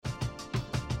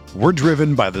We're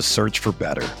driven by the search for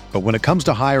better. But when it comes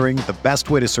to hiring, the best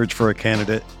way to search for a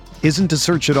candidate isn't to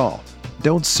search at all.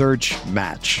 Don't search,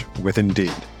 match with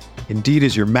Indeed. Indeed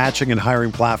is your matching and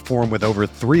hiring platform with over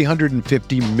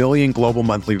 350 million global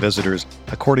monthly visitors,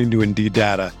 according to Indeed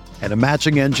data, and a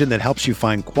matching engine that helps you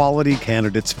find quality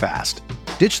candidates fast.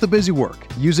 Ditch the busy work.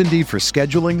 Use Indeed for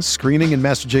scheduling, screening, and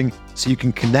messaging so you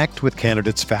can connect with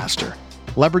candidates faster.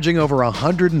 Leveraging over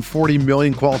 140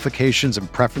 million qualifications and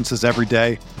preferences every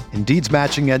day, Indeed's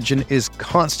matching engine is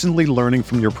constantly learning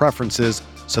from your preferences,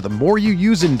 so the more you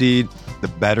use Indeed, the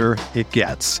better it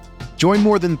gets. Join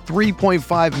more than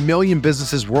 3.5 million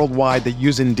businesses worldwide that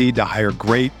use Indeed to hire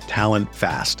great talent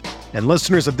fast. And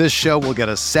listeners of this show will get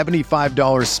a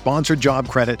 $75 sponsored job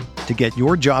credit to get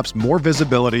your jobs more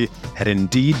visibility at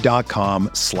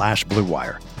Indeed.com/Blue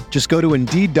Wire. Just go to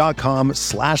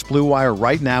Indeed.com/Blue Wire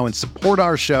right now and support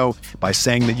our show by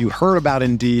saying that you heard about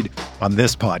Indeed on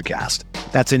this podcast.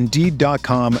 That's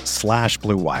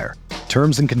Indeed.com/Blue Wire.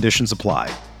 Terms and conditions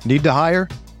apply. Need to hire?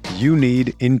 You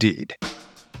need Indeed.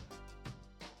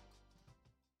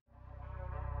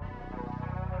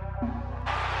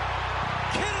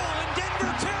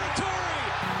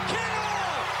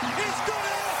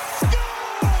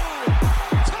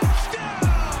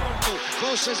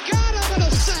 Has got him and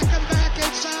a second back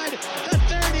inside the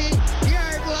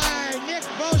 30-yard line. Nick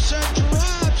Bosa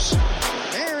drops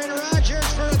Aaron Rodgers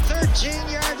for a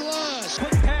 13-yard loss.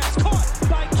 Quick pass caught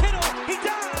by Kittle. He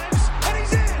dives and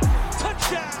he's in.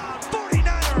 Touchdown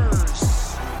 49ers.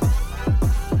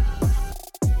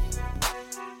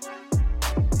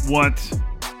 What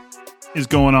is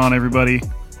going on, everybody?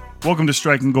 Welcome to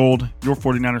Striking Gold, your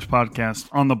 49ers podcast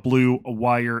on the Blue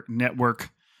Wire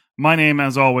Network. My name,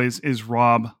 as always, is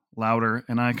Rob Louder,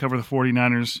 and I cover the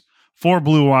 49ers for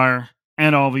Blue Wire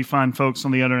and all the fine folks on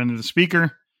the other end of the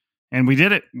speaker. And we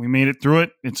did it. We made it through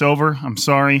it. It's over. I'm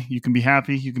sorry. You can be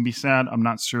happy. You can be sad. I'm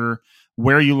not sure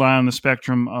where you lie on the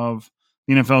spectrum of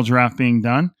the NFL draft being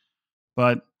done.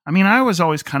 But, I mean, I was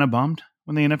always kind of bummed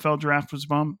when the NFL draft was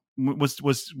bummed. It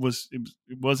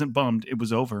wasn't bummed. It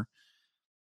was over.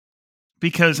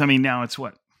 Because, I mean, now it's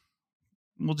what?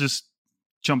 We'll just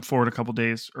jump forward a couple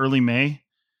days, early May,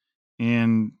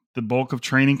 and the bulk of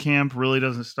training camp really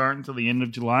doesn't start until the end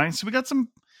of July. So we got some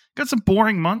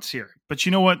boring months here. But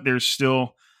you know what? There's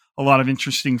still a lot of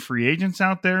interesting free agents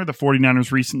out there. The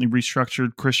 49ers recently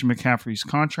restructured Christian McCaffrey's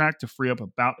contract to free up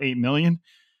about $8 million.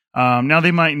 Now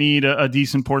they might need a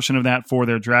decent portion of that for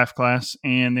their draft class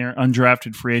and their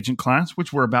undrafted free agent class,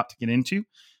 which we're about to get into.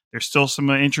 There's still some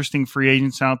interesting free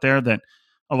agents out there that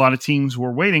a lot of teams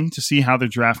were waiting to see how their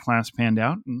draft class panned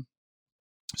out. And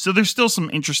so there's still some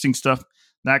interesting stuff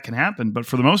that can happen. But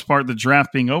for the most part, the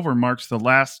draft being over marks the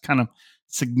last kind of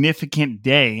significant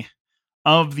day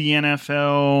of the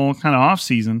NFL kind of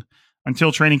offseason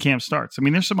until training camp starts. I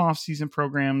mean, there's some offseason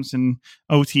programs and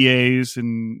OTAs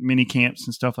and mini camps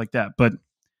and stuff like that. But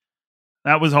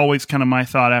that was always kind of my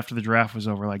thought after the draft was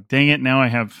over. Like, dang it, now I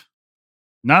have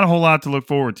not a whole lot to look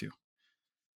forward to.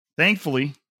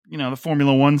 Thankfully, you know, the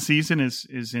Formula One season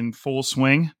is in full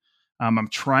swing. I'm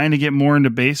trying to get more into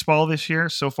baseball this year.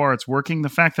 So far, it's working. The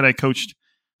fact that I coached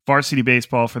varsity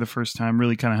baseball for the first time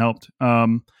really kind of helped.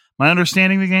 My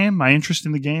understanding of the game, my interest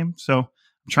in the game. So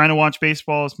I'm trying to watch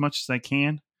baseball as much as I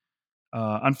can.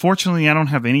 Unfortunately, I don't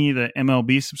have any of the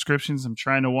MLB subscriptions. I'm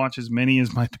trying to watch as many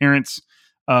as my parents,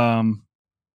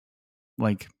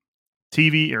 like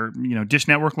TV or, you know, Dish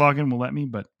Network login will let me,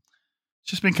 but it's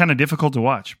just been kind of difficult to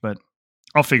watch, but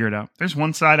I'll figure it out. There's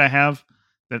one side I have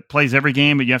that plays every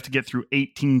game, but you have to get through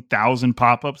 18,000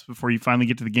 pop-ups before you finally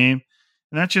get to the game.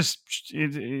 And that just,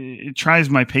 it tries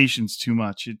my patience too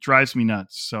much. It drives me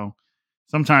nuts. So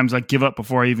sometimes I give up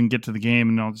before I even get to the game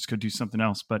and I'll just go do something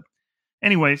else. But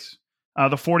anyways,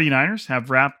 the 49ers have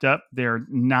wrapped up their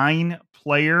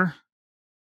 9-player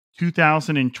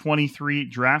 2023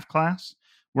 draft class.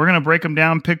 We're going to break them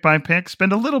down pick by pick,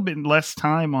 spend a little bit less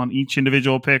time on each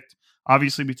individual pick.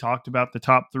 Obviously, we talked about the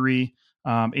top 3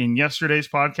 in yesterday's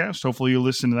podcast. Hopefully you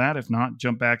listen to that. If not,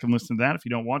 jump back and listen to that. If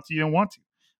you don't want to, you don't want to.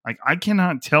 Like, I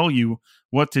cannot tell you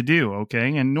what to do,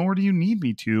 okay? And nor do you need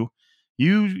me to.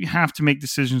 You have to make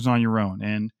decisions on your own.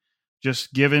 And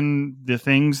just given the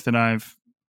things that I've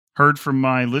heard from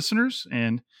my listeners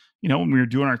and, you know, when we were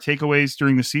doing our takeaways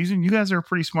during the season, you guys are a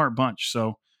pretty smart bunch.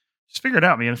 So just figure it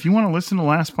out, man. If you want to listen to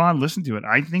last pod, listen to it.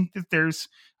 I think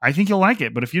you'll like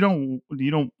it. But if you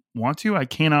don't want to, I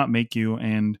cannot make you.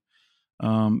 And,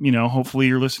 you know, hopefully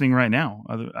you're listening right now.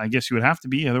 I guess you would have to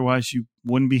be, otherwise you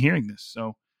wouldn't be hearing this.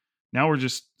 So now we're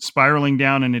just spiraling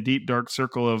down in a deep, dark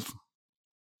circle of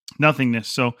nothingness.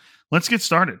 So let's get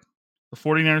started. The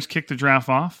 49ers kicked the draft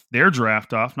off, their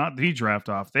draft off, not the draft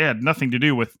off. They had nothing to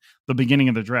do with the beginning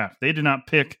of the draft. They did not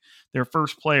pick their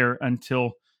first player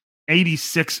until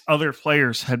 86 other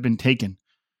players had been taken.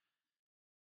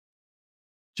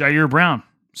 Jair Brown,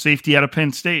 safety out of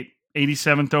Penn State,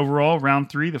 87th overall, round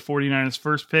 3, the 49ers'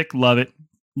 first pick. Love it.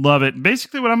 Love it.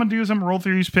 Basically, what I'm going to do is I'm going to roll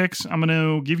through these picks. I'm going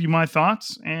to give you my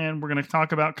thoughts, and we're going to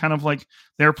talk about kind of like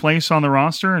their place on the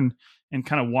roster and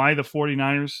kind of why the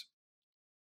 49ers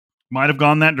might have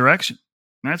gone that direction.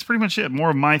 And that's pretty much it. More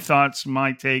of my thoughts,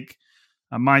 my take,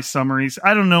 my summaries.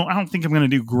 I don't know. I don't think I'm going to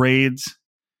do grades.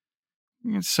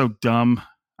 It's so dumb.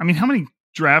 I mean, how many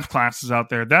draft classes out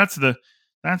there? That's the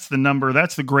number.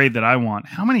 That's the grade that I want.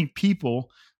 How many people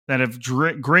that have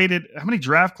graded, how many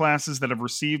draft classes that have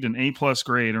received an A+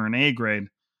 grade or an A grade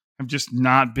have just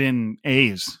not been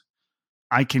A's?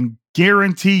 I can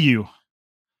guarantee you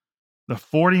the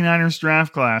 49ers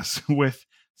draft class with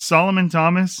Solomon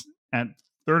Thomas at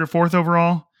 3rd or 4th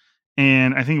overall,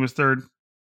 and I think it was 3rd,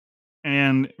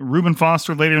 and Reuben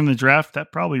Foster later in the draft,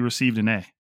 that probably received an A.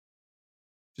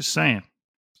 Just saying.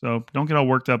 So don't get all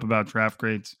worked up about draft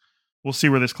grades. We'll see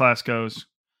where this class goes.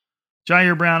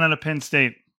 Jair Brown out of Penn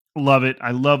State. Love it.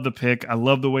 I love the pick. I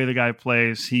love the way the guy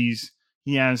plays. He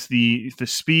has the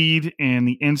speed and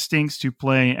the instincts to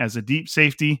play as a deep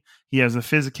safety. He has the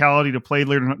physicality to play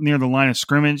near the line of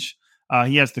scrimmage.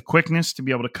 He has the quickness to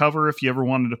be able to cover if you ever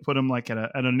wanted to put him like at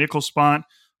a nickel spot,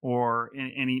 or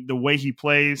the way he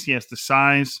plays. He has the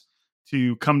size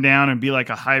to come down and be like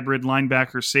a hybrid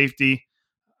linebacker safety.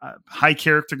 High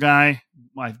character guy.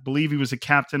 I believe he was a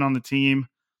captain on the team.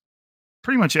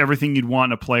 Pretty much everything you'd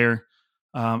want in a player.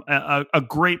 A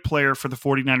great player for the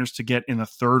 49ers to get in the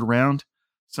 3rd round.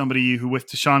 Somebody who, with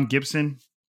Tashaun Gibson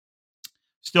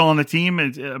still on the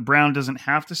team, Brown doesn't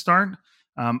have to start.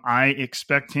 I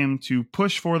expect him to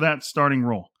push for that starting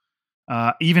role.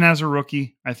 Even as a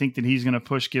rookie, I think that he's going to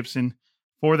push Gibson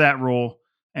for that role.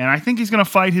 And I think he's going to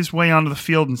fight his way onto the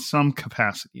field in some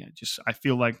capacity. I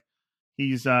feel like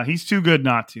he's too good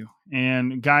not to.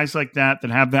 And guys like that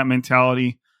have that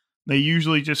mentality, they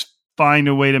usually just find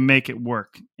a way to make it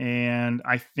work. And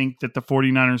I think that the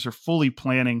 49ers are fully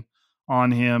planning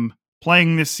on him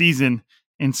playing this season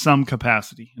in some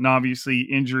capacity. And obviously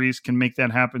injuries can make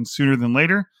that happen sooner than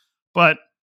later, but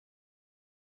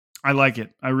I like it.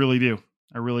 I really do.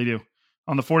 I really do.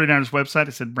 On the 49ers website,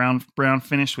 it said Brown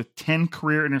finished with 10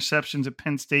 career interceptions at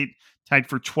Penn State, tied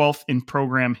for 12th in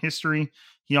program history.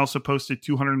 He also posted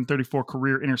 234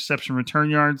 career interception return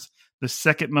yards, the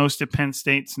second most at Penn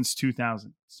State since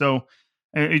 2000. So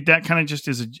that kind of just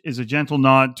is a gentle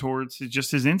nod towards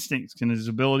just his instincts and his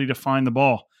ability to find the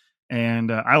ball.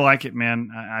 And I like it,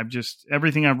 man. I've just,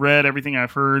 everything I've read, everything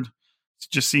I've heard, it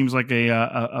just seems like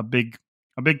a big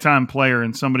time player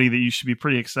and somebody that you should be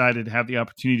pretty excited to have the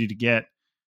opportunity to get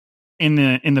in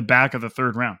the back of the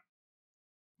 3rd round.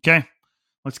 Okay,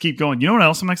 let's keep going. You know what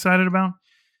else I'm excited about?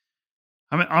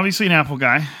 I'm obviously an Apple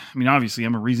guy. I mean, obviously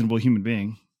I'm a reasonable human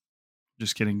being.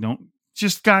 Just kidding.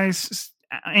 Guys,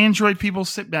 Android people,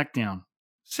 sit back down.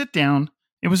 Sit down.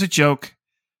 It was a joke.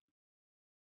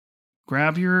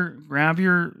 Grab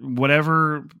your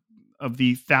whatever of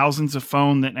the thousands of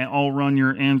phone that all run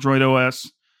your Android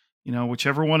OS,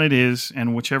 whichever one it is,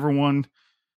 and whichever one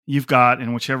you've got,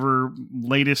 and whichever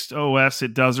latest OS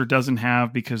it does or doesn't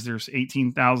have, because there's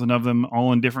 18,000 of them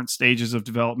all in different stages of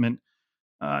development.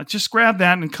 Just grab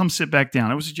that and come sit back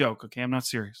down. It was a joke, okay? I'm not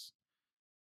serious.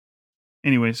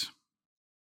 Anyways,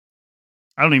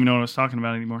 I don't even know what I was talking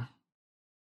about anymore.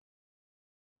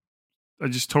 I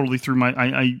just totally threw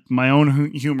my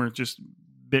own humor just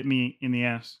bit me in the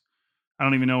ass. I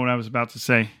don't even know what I was about to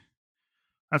say.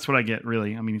 That's what I get,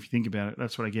 really. I mean, if you think about it,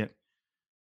 that's what I get.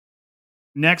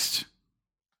 Next,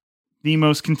 the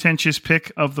most contentious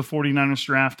pick of the 49ers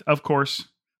draft, of course,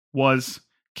 was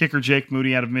kicker Jake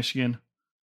Moody out of Michigan.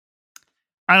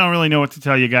 I don't really know what to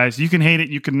tell you guys. You can hate it.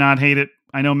 You can not hate it.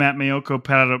 I know Matt Mayoko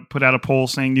put out a poll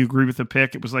saying, do you agree with the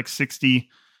pick? It was like 60,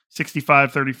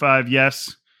 65, 35.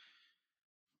 Yes.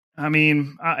 I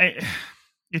mean,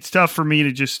 it's tough for me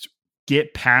to just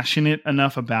get passionate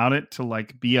enough about it to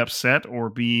like be upset or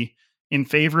be in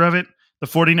favor of it. The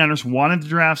 49ers wanted the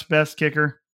draft's best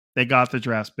kicker. They got the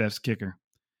draft's best kicker.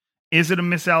 Is it a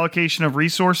misallocation of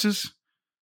resources?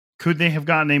 Could they have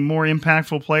gotten a more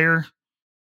impactful player?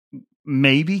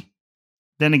 Maybe.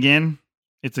 Then again,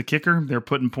 it's a kicker. They're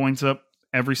putting points up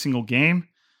every single game.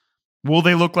 Will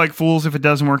they look like fools if it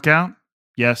doesn't work out?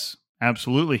 Yes,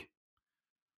 absolutely.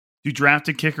 Do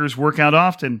drafted kickers work out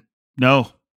often?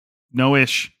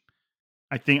 No-ish.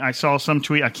 I think I saw some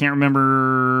tweet. I can't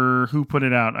remember who put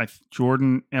it out.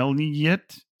 Jordan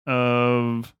Elliott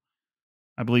of,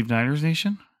 I believe Niners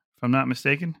Nation, if I'm not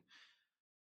mistaken.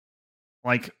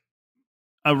 Like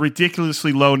a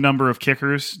ridiculously low number of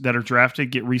kickers that are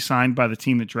drafted get re-signed by the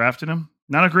team that drafted them.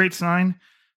 Not a great sign.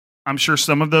 I'm sure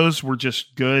some of those were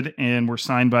just good and were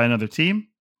signed by another team.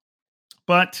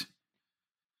 But,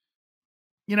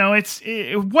 it's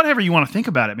whatever you want to think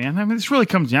about it, man. I mean, this really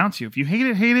comes down to, if you hate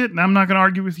it, and I'm not going to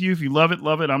argue with you. If you love it,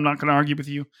 I'm not going to argue with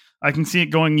you. I can see it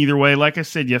going either way. Like I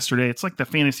said yesterday, it's like the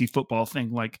fantasy football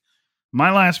thing. Like,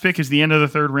 my last pick is the end of the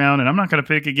third round, and I'm not going to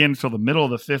pick again until the middle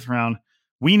of the fifth round.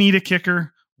 We need a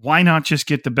kicker. Why not just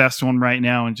get the best one right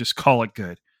now and just call it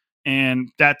good?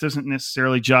 And that doesn't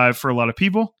necessarily jive for a lot of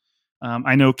people.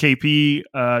 I know KP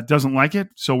doesn't like it,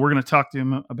 so we're going to talk to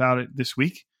him about it this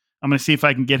week. I'm going to see if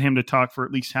I can get him to talk for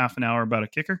at least half an hour about a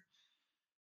kicker.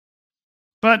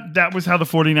 But that was how the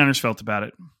 49ers felt about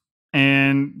it.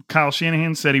 And Kyle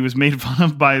Shanahan said he was made fun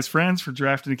of by his friends for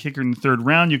drafting a kicker in the third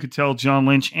round. You could tell John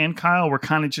Lynch and Kyle were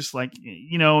kind of just like,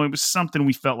 it was something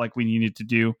we felt like we needed to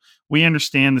do. We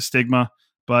understand the stigma,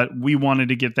 but we wanted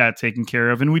to get that taken care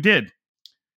of, and we did.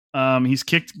 He's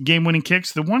kicked game-winning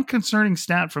kicks. The one concerning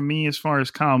stat from me as far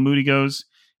as Kyle Moody goes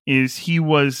is he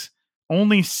was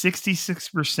only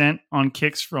 66% on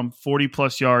kicks from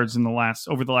 40-plus yards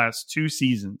over the last 2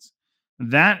 seasons.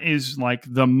 That is like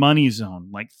the money zone,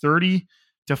 like 30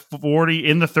 to 40,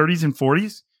 in the 30s and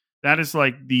 40s. That is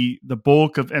like the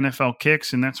bulk of NFL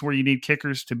kicks, and that's where you need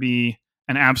kickers to be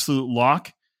an absolute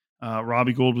lock.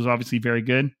 Robbie Gould was obviously very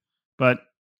good, but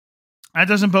that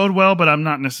doesn't bode well, but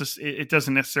it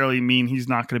doesn't necessarily mean he's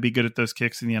not going to be good at those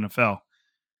kicks in the NFL.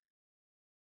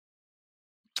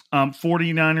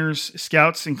 49ers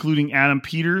scouts, including Adam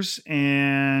Peters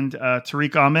and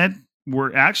Tariq Ahmed,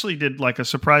 did like a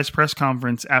surprise press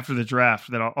conference after the draft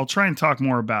that I'll try and talk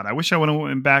more about. I wish I would have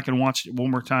went back and watched it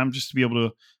one more time just to be able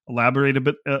to elaborate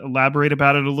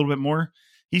about it a little bit more.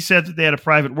 He said that they had a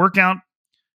private workout.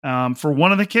 For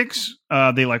one of the kicks,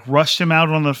 they rushed him out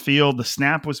on the field. The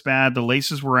snap was bad. The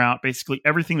laces were out. Basically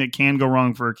everything that can go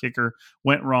wrong for a kicker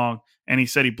went wrong. And he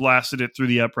said he blasted it through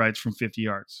the uprights from 50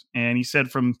 yards. And he said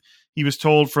he was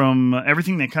told from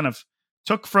everything they kind of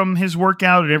took from his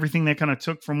workout and everything they kind of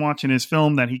took from watching his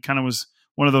film that he kind of was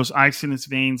one of those ice in his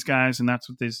veins guys. And that's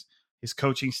what his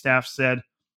coaching staff said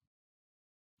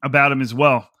about him as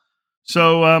well.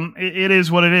 So it is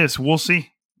what it is. We'll see.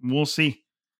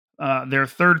 Their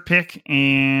third pick,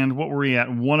 and what were we at?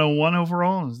 101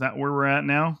 overall? Is that where we're at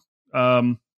now?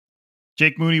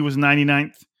 Jake Moody was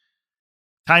 99th.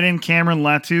 Tight end Cameron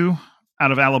Latu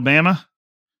out of Alabama,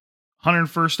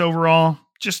 101st overall.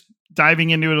 Just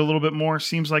diving into it a little bit more,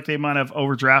 seems like they might have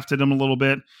overdrafted him a little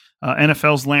bit.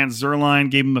 NFL's Lance Zierlein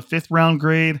gave him a 5th round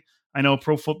grade. I know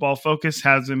Pro Football Focus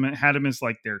had him as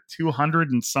like their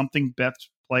 200 and something best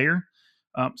player.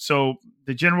 So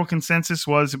the general consensus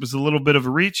was it was a little bit of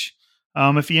a reach.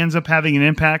 If he ends up having an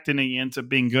impact and he ends up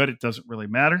being good, it doesn't really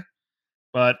matter.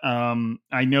 But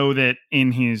I know that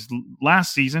in his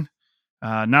last season,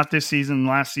 not this season,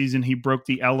 last season, he broke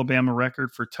the Alabama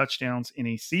record for touchdowns in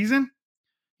a season.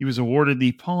 He was awarded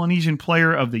the Polynesian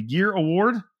Player of the Year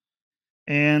award.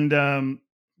 And,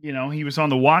 he was on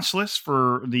the watch list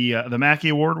for the Mackey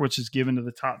Award, which is given to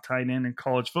the top tight end in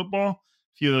college football.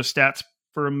 A few of those stats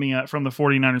from the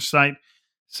 49ers site.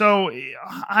 So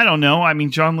I don't know. I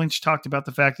mean, John Lynch talked about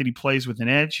the fact that he plays with an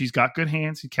edge. He's got good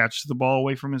hands. He catches the ball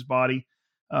away from his body.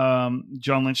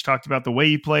 John Lynch talked about the way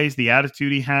he plays, the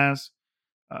attitude he has.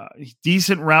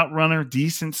 Decent route runner,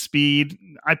 decent speed.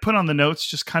 I put on the notes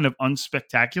just kind of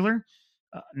unspectacular.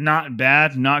 Not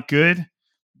bad, not good.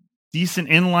 Decent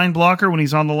inline blocker when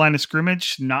he's on the line of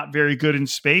scrimmage. Not very good in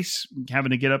space,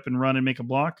 having to get up and run and make a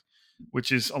block,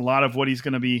 which is a lot of what he's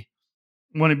going to be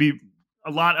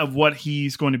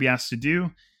asked to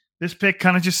do. This pick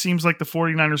kind of just seems like the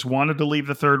 49ers wanted to leave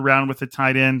the third round with a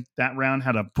tight end. That round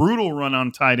had a brutal run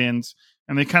on tight ends,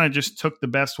 and they kind of just took the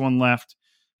best one left.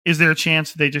 Is there a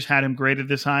chance that they just had him graded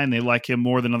this high and they like him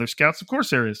more than other scouts? Of course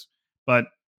there is, but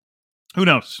who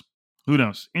knows?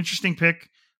 Interesting pick.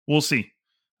 We'll see.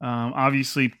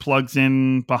 Obviously plugs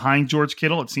in behind George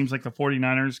Kittle. It seems like the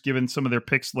 49ers, given some of their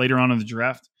picks later on in the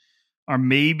draft, are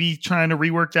maybe trying to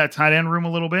rework that tight end room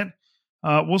a little bit.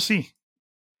 We'll see.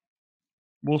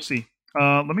 Let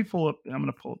me pull up. I'm going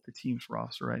to pull up the team's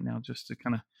roster right now just to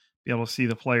kind of be able to see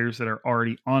the players that are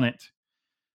already on it.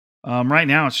 Right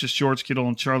now, it's just George Kittle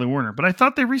and Charlie Warner. But I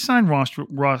thought they re-signed Ross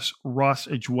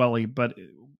Ejweli. But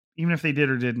even if they did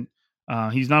or didn't,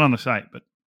 he's not on the site. But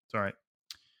it's all right.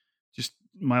 Just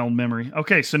my old memory.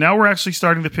 Okay, so now we're actually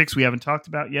starting the picks we haven't talked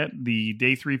about yet. The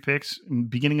day 3 picks,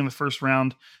 beginning of the first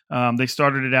round. They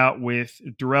started it out with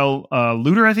Darrell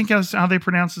Luter, I think is how they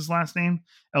pronounce his last name,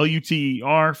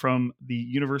 Luter, from the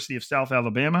University of South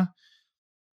Alabama,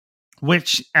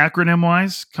 which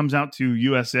acronym-wise comes out to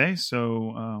USA,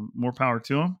 so more power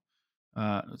to him.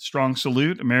 Strong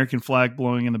salute, American flag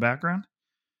blowing in the background.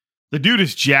 The dude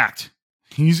is jacked.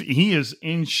 He is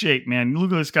in shape, man.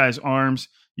 Look at this guy's arms.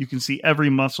 You can see every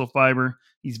muscle fiber.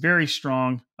 He's very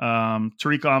strong.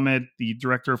 Tariq Ahmed, the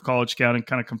director of college scouting,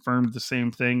 kind of confirmed the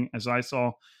same thing as I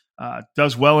saw.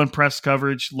 Does well in press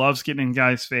coverage, loves getting in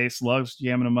guys' face, loves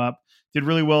jamming them up. Did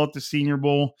really well at the Senior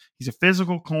Bowl. He's a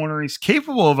physical corner. He's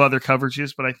capable of other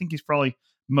coverages, but I think he's probably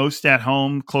most at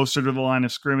home, closer to the line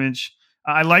of scrimmage.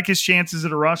 I like his chances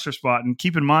at a roster spot. And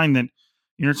keep in mind that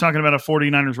you're talking about a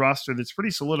 49ers roster that's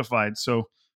pretty solidified. So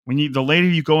when the later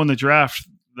you go in the draft,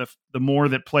 the more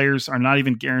that players are not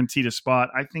even guaranteed a spot.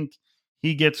 I think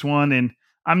he gets one, and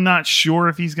I'm not sure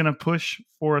if he's going to push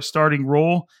for a starting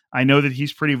role. I know that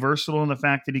he's pretty versatile in the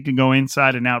fact that he can go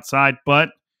inside and outside, but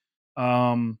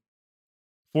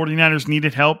 49ers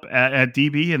needed help at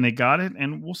DB, and they got it,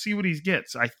 and we'll see what he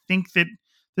gets. I think that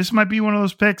this might be one of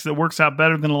those picks that works out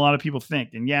better than a lot of people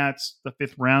think. And yeah, it's the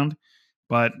 5th round,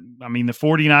 but I mean, the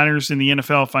 49ers in the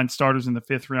NFL find starters in the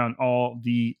 5th round all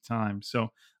the time. So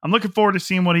I'm looking forward to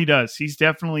seeing what he does. He's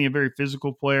definitely a very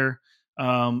physical player,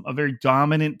 a very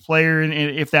dominant player, and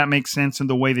if that makes sense, in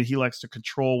the way that he likes to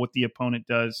control what the opponent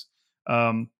does.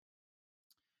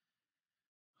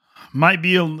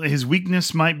 His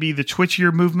weakness might be the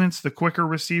twitchier movements, the quicker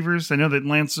receivers. I know that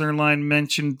Lance Zierlein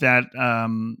mentioned that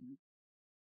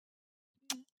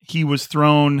he was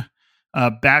thrown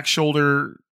back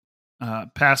shoulder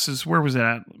passes. Where was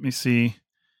that? Let me see.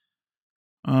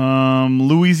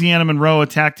 Louisiana Monroe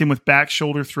attacked him with back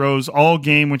shoulder throws all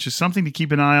game, which is something to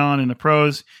keep an eye on in the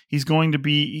pros. He's going to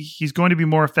be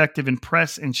more effective in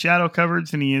press and shadow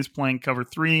coverage than he is playing cover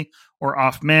 3 or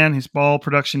off man. His ball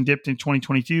production dipped in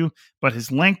 2022, but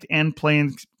his length and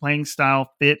playing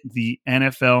style fit the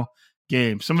NFL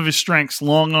game. Some of his strengths: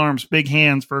 long arms, big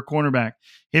hands for a cornerback,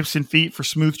 hips and feet for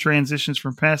smooth transitions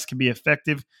from pass, can be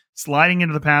effective sliding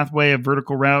into the pathway of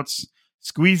vertical routes.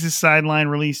 Squeezes sideline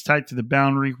release tight to the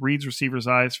boundary, reads receivers'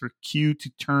 eyes for cue to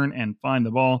turn and find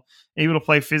the ball. Able to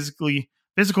play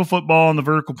physical football on the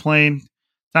vertical plane.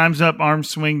 Times up, arm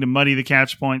swing to muddy the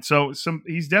catch point. So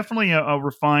he's definitely a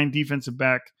refined defensive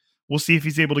back. We'll see if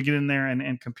he's able to get in there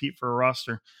and compete for a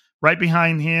roster. Right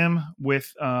behind him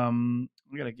with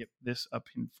we got to get this up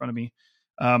in front of me.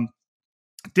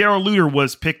 Darrell Luter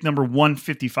was pick number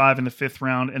 155 in the 5th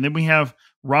round. And then we have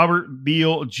Robert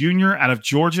Beal Jr. out of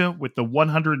Georgia with the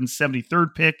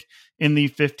 173rd pick in the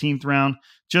 15th round.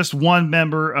 Just one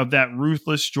member of that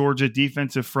ruthless Georgia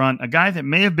defensive front, a guy that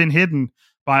may have been hidden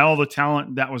by all the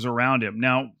talent that was around him.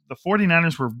 Now, the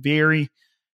 49ers were very,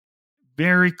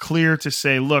 very clear to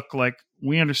say, look, like,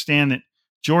 we understand that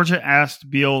Georgia asked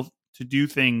Beal to do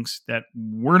things that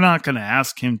we're not going to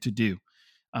ask him to do.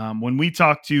 When we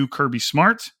talked to Kirby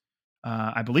Smart,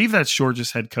 I believe that's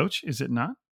Georgia's head coach, is it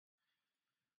not?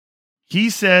 He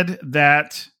said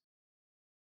that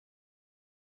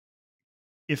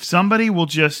if somebody will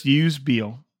just use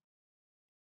Beal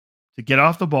to get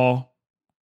off the ball,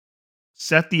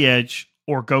 set the edge,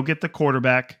 or go get the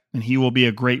quarterback, then he will be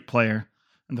a great player.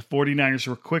 And the 49ers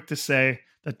were quick to say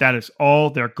that that is all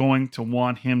they're going to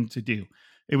want him to do.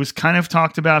 It was kind of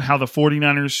talked about how the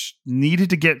 49ers needed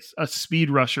to get a speed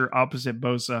rusher opposite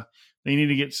Bosa. They needed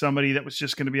to get somebody that was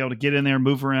just going to be able to get in there,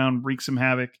 move around, wreak some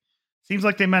havoc. Seems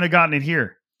like they might have gotten it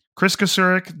here. Chris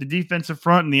Kasurik, the defensive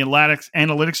front and the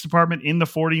analytics department in the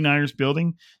 49ers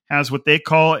building, has what they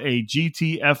call a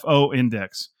GTFO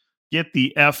index. Get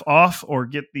the F off or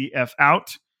get the F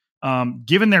out.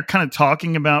 Given they're kind of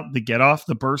talking about the get off,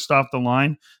 the burst off the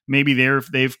line, maybe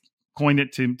they've coined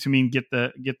it to mean get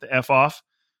the F off.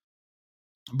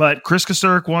 But Chris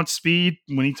Kasurik wants speed.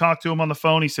 When he talked to him on the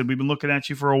phone, he said, "We've been looking at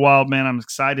you for a while, man. I'm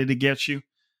excited to get you."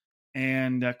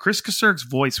 And Chris Kasurik's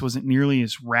voice wasn't nearly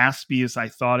as raspy as I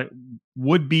thought it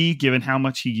would be, given how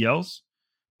much he yells.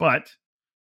 But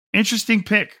interesting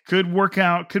pick. Could work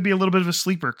out. Could be a little bit of a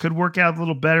sleeper. Could work out a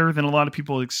little better than a lot of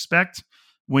people expect.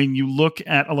 When you look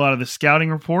at a lot of the scouting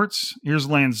reports, here's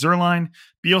Lance Zierlein.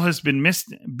 Beal has been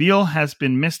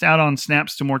missed out on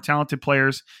snaps to more talented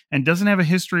players and doesn't have a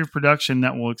history of production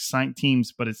that will excite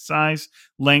teams, but his size,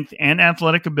 length, and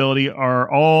athletic ability are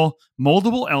all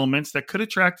moldable elements that could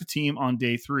attract a team on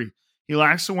day 3. He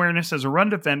lacks awareness as a run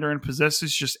defender and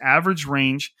possesses just average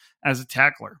range as a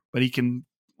tackler, but he can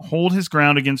hold his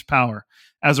ground against power.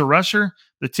 As a rusher,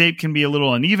 the tape can be a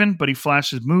little uneven, but he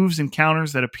flashes moves and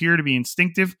counters that appear to be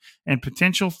instinctive and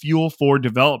potential fuel for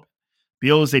development.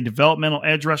 Beal is a developmental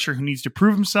edge rusher who needs to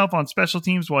prove himself on special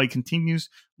teams while he continues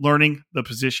learning the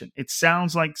position. It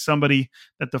sounds like somebody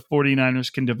that the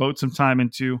 49ers can devote some time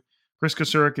into. Chris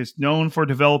Kocurek is known for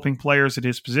developing players at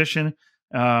his position.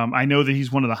 I know that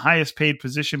he's one of the highest paid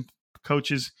position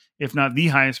coaches, if not the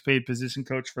highest paid position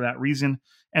coach for that reason.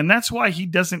 And that's why he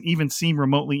doesn't even seem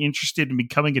remotely interested in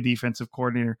becoming a defensive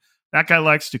coordinator. That guy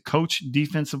likes to coach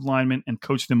defensive linemen and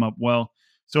coach them up well.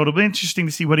 So it'll be interesting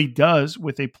to see what he does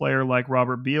with a player like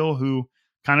Robert Beal, who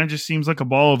kind of just seems like a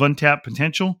ball of untapped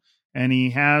potential, and he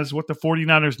has what the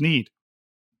 49ers need.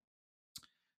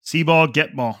 See ball,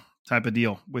 get ball type of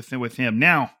deal with him.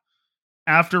 Now,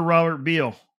 after Robert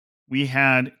Beal, we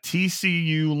had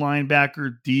TCU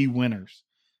linebacker Dee Winters.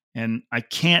 And I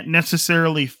can't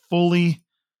necessarily fully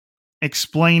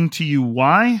explain to you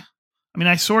why. I mean,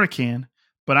 I sort of can,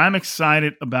 but I'm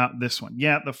excited about this one.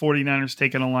 Yeah, the 49ers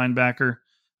taking a linebacker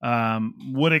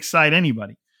would excite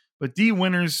anybody. But Dee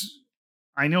Winters,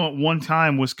 I know at one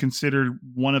time was considered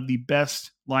one of the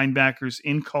best linebackers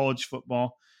in college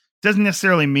football. Doesn't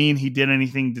necessarily mean he did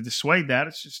anything to dissuade that.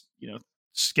 It's just,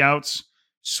 scouts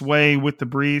sway with the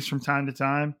breeze from time to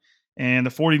time. And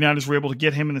the 49ers were able to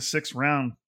get him in the 6th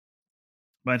round.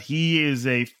 But he is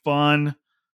a fun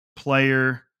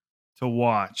player to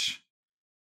watch.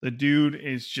 The dude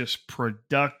is just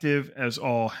productive as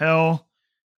all hell.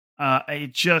 I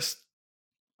just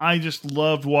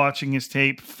loved watching his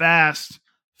tape. Fast,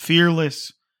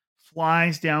 fearless,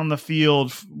 flies down the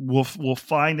field, will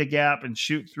find a gap and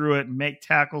shoot through it and make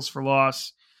tackles for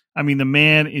loss. I mean, the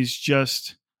man is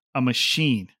just a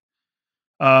machine.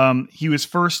 He was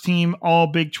first team all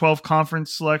Big 12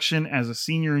 conference selection as a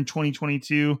senior in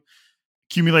 2022,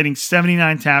 accumulating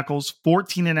 79 tackles,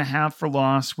 14.5 for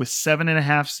loss with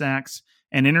 7.5 sacks,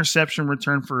 an interception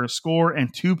return for a score,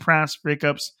 and 2 pass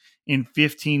pickups in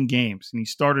 15 games. And he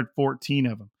started 14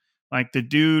 of them. Like, the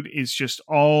dude is just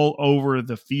all over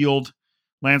the field.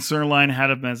 Lance Zierlein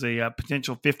had him as a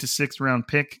potential 5th to 6th round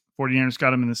pick. 49ers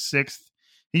got him in the 6th.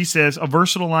 He says, a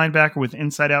versatile linebacker with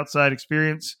inside-outside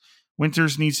experience.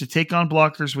 Winters needs to take on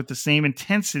blockers with the same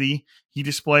intensity he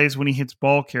displays when he hits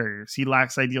ball carriers. He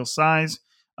lacks ideal size.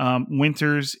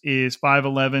 Winters is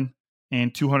 5'11"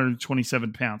 and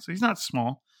 227 pounds. So he's not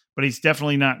small, but he's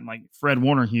definitely not like Fred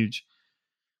Warner huge.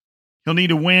 He'll need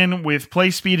to win with play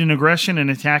speed and aggression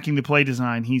and attacking the play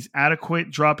design. He's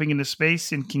adequate dropping into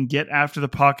space and can get after the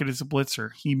pocket as a blitzer.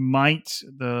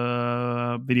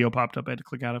 The video popped up, I had to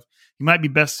click out of. He might be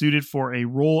best suited for a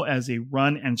role as a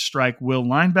run and strike will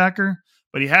linebacker,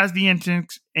 but he has the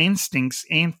instincts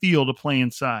and feel to play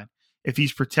inside if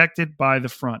he's protected by the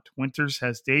front. Winters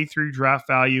has day 3 draft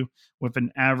value with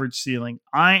an average ceiling.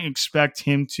 I expect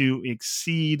him to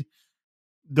exceed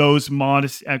those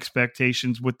modest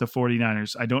expectations with the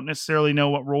 49ers. I don't necessarily know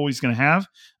what role he's going to have.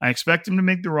 I expect him to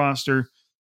make the roster,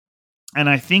 and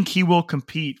I think he will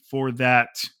compete for that.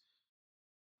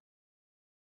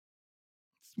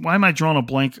 Why am I drawing a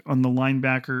blank on the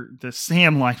linebacker, the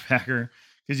Sam linebacker?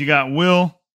 Because you got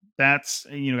Will,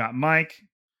 got Mike,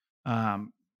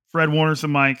 Fred Warner's the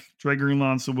Mike, Dre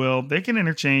Greenlaw's the Will. They can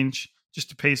interchange just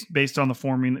to pace based on the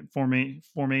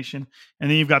formation. And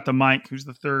then you've got the Mike, who's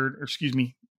the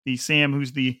Sam,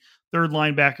 who's the third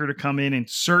linebacker to come in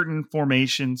certain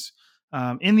formations.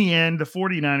 In the end, the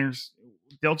 49ers,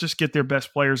 they'll just get their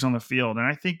best players on the field. And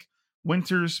I think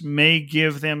Winters may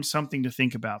give them something to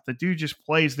think about. The dude just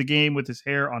plays the game with his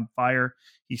hair on fire.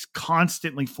 He's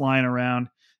constantly flying around.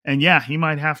 And yeah, he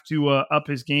might have to up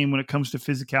his game when it comes to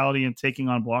physicality and taking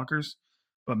on blockers.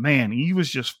 But man, he was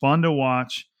just fun to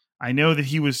watch. I know that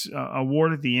he was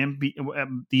awarded the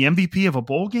MVP of a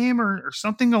bowl game or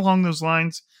something along those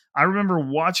lines. I remember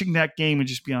watching that game and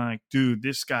just being like, dude,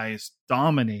 this guy is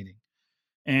dominating.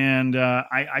 And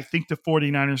I think the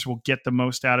 49ers will get the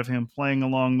most out of him playing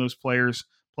along those players,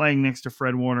 playing next to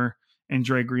Fred Warner and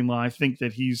Dre Greenlaw. I think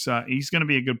that he's going to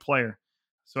be a good player.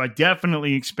 So I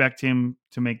definitely expect him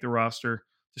to make the roster,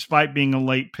 despite being a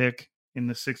late pick in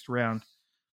the 6th round.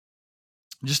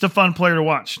 Just a fun player to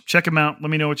watch. Check him out.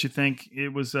 Let me know what you think.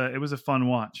 It was a fun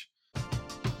watch.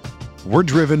 We're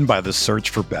driven by the search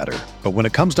for better. But when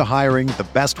it comes to hiring, the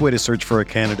best way to search for a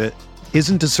candidate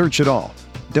isn't to search at all.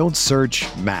 Don't search,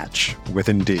 match with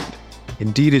Indeed.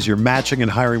 Indeed is your matching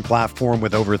and hiring platform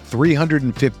with over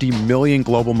 350 million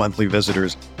global monthly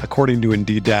visitors, according to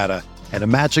Indeed data, and a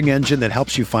matching engine that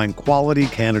helps you find quality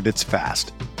candidates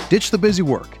fast. Ditch the busy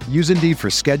work. Use Indeed for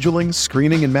scheduling,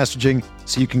 screening, and messaging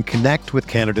so you can connect with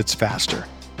candidates faster.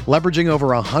 Leveraging over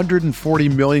 140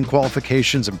 million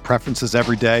qualifications and preferences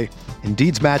every day,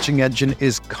 Indeed's matching engine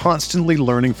is constantly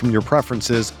learning from your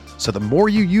preferences, so the more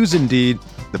you use Indeed,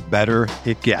 the better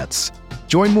it gets.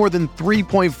 Join more than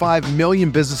 3.5 million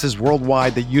businesses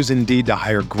worldwide that use Indeed to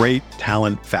hire great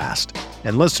talent fast.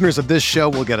 And listeners of this show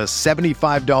will get a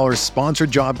 $75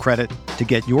 sponsored job credit to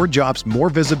get your jobs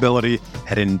more visibility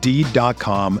at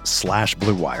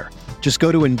Indeed.com/Blue Wire. Just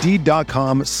go to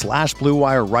Indeed.com/Blue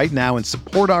Wire right now and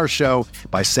support our show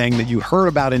by saying that you heard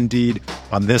about Indeed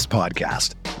on this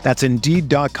podcast. That's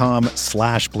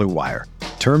Indeed.com/Blue Wire.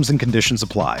 Terms and conditions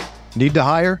apply. Need to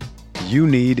hire? You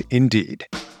need Indeed.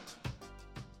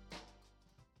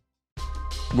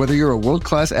 Whether you're a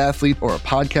world-class athlete or a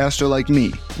podcaster like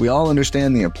me, we all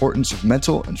understand the importance of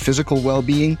mental and physical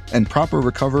well-being and proper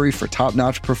recovery for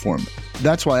top-notch performance.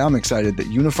 That's why I'm excited that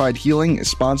Unified Healing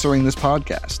is sponsoring this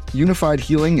podcast. Unified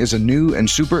Healing is a new and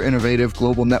super innovative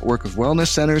global network of wellness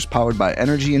centers powered by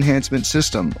Energy Enhancement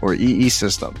System, or EE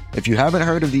System. If you haven't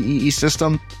heard of the EE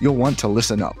System, you'll want to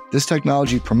listen up. This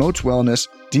technology promotes wellness,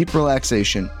 deep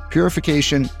relaxation,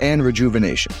 purification, and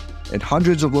rejuvenation. At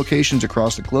hundreds of locations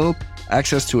across the globe,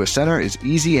 access to a center is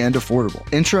easy and affordable.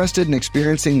 Interested in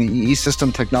experiencing the EE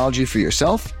System technology for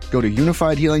yourself? Go to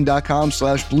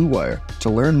unifiedhealing.com/Blue Wire to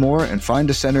learn more and find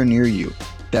a center near you.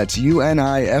 That's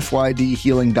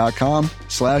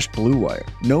UNIFYDhealing.com/Blue Wire.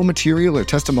 No material or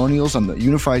testimonials on the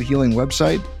Unified Healing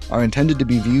website are intended to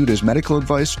be viewed as medical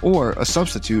advice or a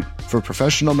substitute for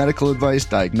professional medical advice,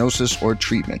 diagnosis, or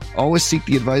treatment. Always seek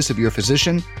the advice of your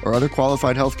physician or other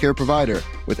qualified healthcare provider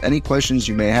with any questions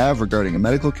you may have regarding a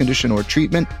medical condition or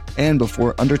treatment and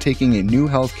before undertaking a new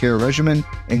healthcare regimen,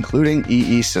 including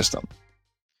EE System.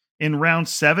 In round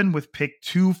 7 with pick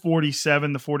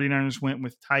 247, the 49ers went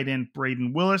with tight end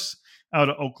Braden Willis out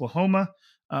of Oklahoma.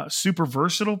 Super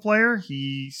versatile player.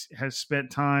 He has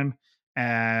spent time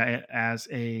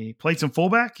played some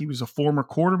fullback. He was a former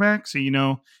quarterback, so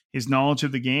his knowledge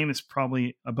of the game is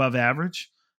probably above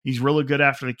average. He's really good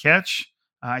after the catch.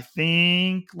 I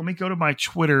think, let me go to my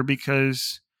Twitter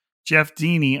because Jeff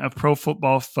Deeney of Pro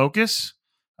Football Focus,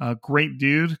 great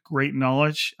dude, great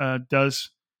knowledge,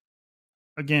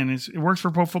 it works for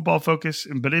Pro Football Focus,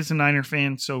 but is a Niner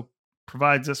fan, so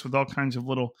provides us with all kinds of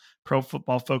little Pro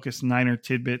Football Focus Niner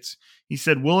tidbits. He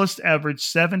said Willis averaged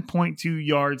 7.2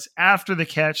 yards after the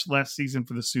catch last season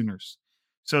for the Sooners.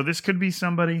 So this could be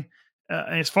somebody,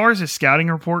 as far as his scouting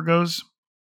report goes,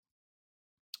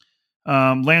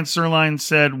 Lance Zierlein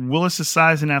said Willis'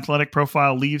 size and athletic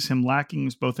profile leaves him lacking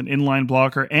as both an inline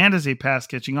blocker and as a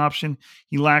pass-catching option.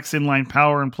 He lacks inline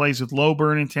power and plays with low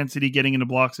burn intensity, getting into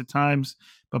blocks at times,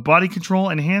 but body control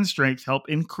and hand strength help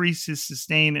increase his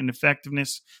sustain and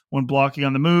effectiveness when blocking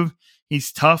on the move.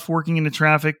 He's tough working into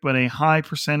traffic, but a high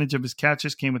percentage of his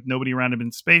catches came with nobody around him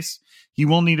in space. He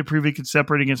will need to prove he can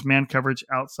separate against man coverage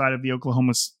outside of the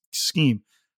Oklahoma scheme.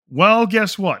 Well,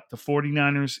 guess what? The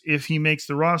 49ers, if he makes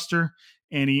the roster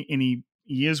and he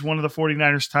is one of the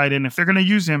 49ers tight end, if they're going to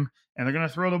use him and they're going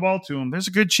to throw the ball to him, there's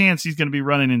a good chance he's going to be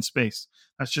running in space.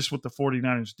 That's just what the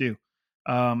 49ers do.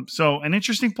 So an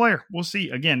interesting player. We'll see.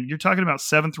 Again, you're talking about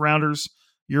 7th rounders.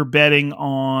 You're betting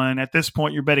on, at this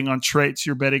point, you're betting on traits.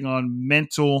 You're betting on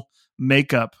mental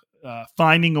makeup,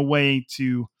 finding a way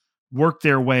to work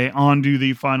their way onto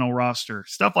the final roster,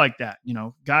 stuff like that.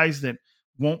 Guys that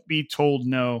won't be told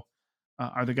no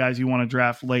are the guys you want to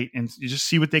draft late, and you just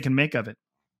see what they can make of it.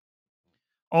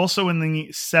 Also in the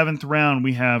 7th round,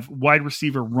 we have wide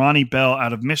receiver Ronnie Bell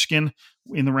out of Michigan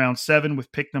in the round 7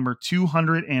 with pick number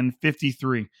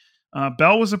 253.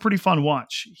 Bell was a pretty fun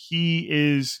watch. He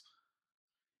is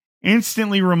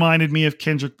instantly reminded me of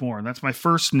Kendrick Bourne. That's my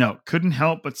first note. Couldn't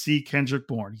help but see Kendrick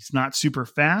Bourne. He's not super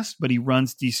fast, but he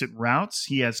runs decent routes.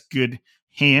 He has good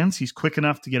hands. He's quick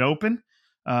enough to get open.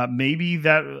 Maybe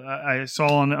that I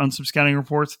saw on some scouting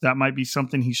reports that might be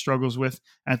something he struggles with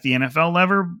at the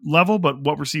NFL level, but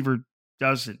what receiver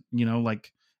doesn't,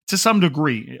 to some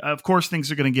degree. Of course,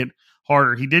 things are going to get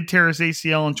harder. He did tear his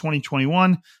ACL in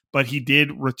 2021, but he did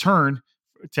return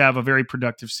to have a very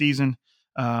productive season.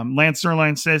 Lance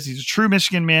Zierlein says he's a true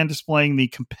Michigan man, displaying the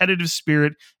competitive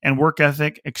spirit and work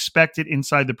ethic expected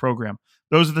inside the program.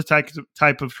 Those are the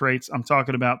type of traits I'm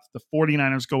talking about the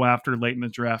 49ers go after late in the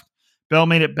draft. Bell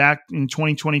made it back in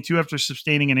 2022 after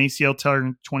sustaining an ACL tear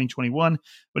in 2021,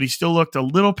 but he still looked a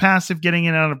little passive getting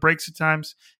in and out of breaks at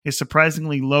times. His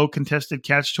surprisingly low contested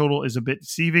catch total is a bit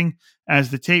deceiving,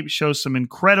 as the tape shows some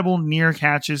incredible near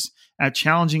catches at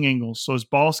challenging angles, so his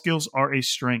ball skills are a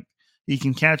strength. He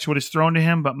can catch what is thrown to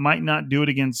him, but might not do it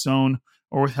against zone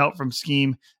or with help from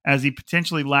scheme, as he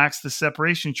potentially lacks the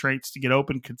separation traits to get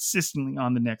open consistently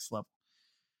on the next level.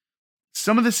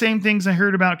 Some of the same things I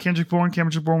heard about Kendrick Bourne.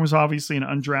 Kendrick Bourne was obviously an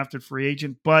undrafted free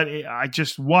agent, but I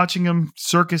just watching him,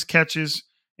 circus catches,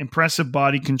 impressive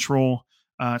body control,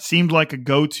 seemed like a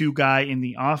go-to guy in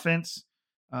the offense.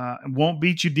 Won't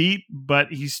beat you deep, but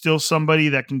he's still somebody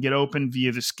that can get open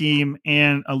via the scheme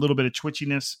and a little bit of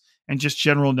twitchiness and just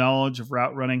general knowledge of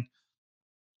route running.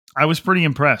 I was pretty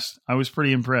impressed.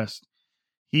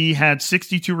 He had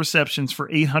 62 receptions for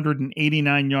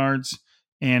 889 yards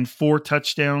and 4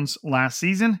 touchdowns last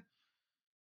season.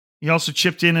 He also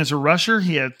chipped in as a rusher.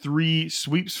 He had 3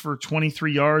 sweeps for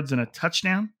 23 yards and a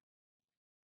touchdown.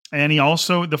 And he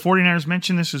also, the 49ers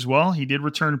mentioned this as well, he did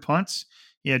return punts.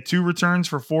 He had 2 returns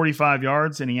for 45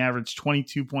 yards, and he averaged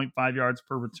 22.5 yards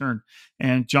per return.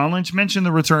 And John Lynch mentioned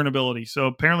the return ability, so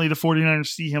apparently the 49ers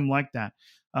see him like that.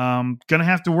 Going to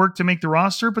have to work to make the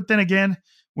roster, but then again,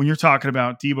 when you're talking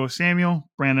about Deebo Samuel,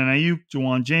 Brandon Ayuk,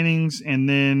 Juwan Jennings, and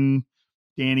then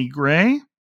Danny Gray,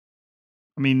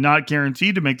 I mean, not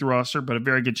guaranteed to make the roster, but a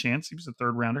very good chance. He was a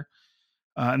 3rd rounder.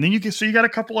 And then you got a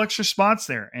couple extra spots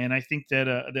there, and I think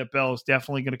that Bell is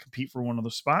definitely going to compete for one of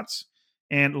those spots.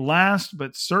 And last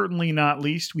but certainly not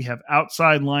least, we have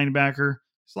outside linebacker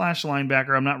 /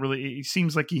 linebacker. I'm not really. It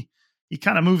seems like he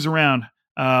kind of moves around.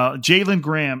 Jalen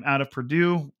Graham out of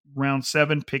Purdue, round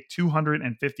 7, pick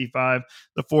 255,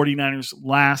 the 49ers'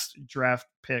 last draft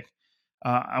pick.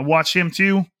 I watched him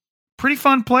too. Pretty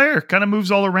fun player. Kind of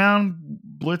moves all around,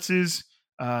 blitzes,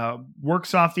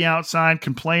 works off the outside,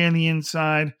 can play on the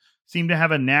inside. Seemed to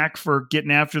have a knack for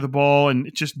getting after the ball and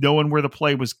just knowing where the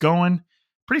play was going.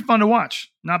 Pretty fun to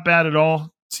watch. Not bad at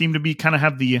all. Seemed to be kind of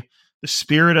have the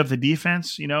spirit of the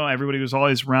defense. You know, everybody was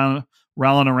always rallying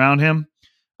around him.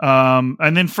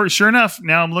 And then sure enough,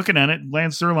 now I'm looking at it,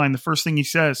 Lance Zierlein, the first thing he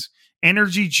says,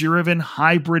 energy-driven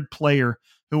hybrid player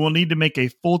who will need to make a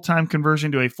full-time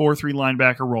conversion to a 4-3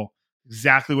 linebacker role.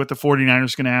 Exactly what the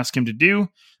 49ers are going to ask him to do.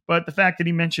 But the fact that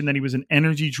he mentioned that he was an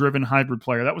energy-driven hybrid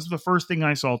player, that was the first thing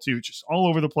I saw too, just all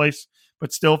over the place,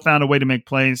 but still found a way to make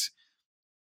plays.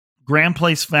 Graham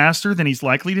plays faster than he's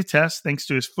likely to test thanks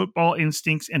to his football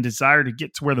instincts and desire to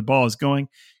get to where the ball is going.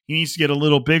 He needs to get a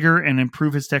little bigger and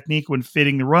improve his technique when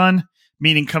fitting the run,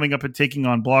 meaning coming up and taking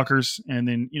on blockers and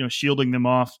then, shielding them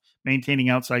off, maintaining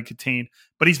outside contain.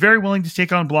 But he's very willing to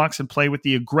take on blocks and play with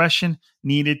the aggression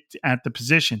needed at the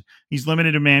position. He's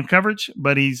limited in man coverage,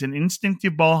 but he's an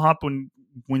instinctive ball hop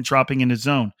when dropping in his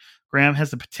zone. Graham has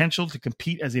the potential to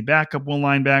compete as a backup will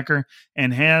linebacker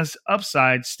and has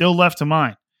upside still left to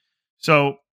mine.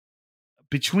 So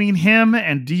between him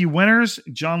and D. Winters,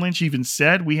 John Lynch even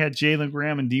said we had Jalen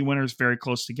Graham and D. Winters very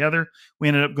close together. We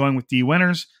ended up going with D.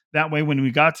 Winters. That way, when we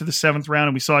got to the 7th round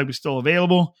and we saw he was still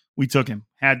available, we took him.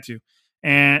 Had to.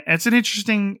 And it's an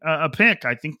interesting pick.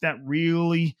 I think that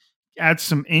really adds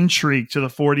some intrigue to the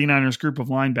 49ers group of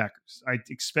linebackers. I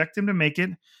expect him to make it.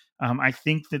 I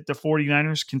think that the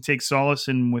 49ers can take solace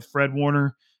in with Fred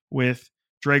Warner, with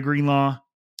Dre Greenlaw.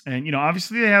 And,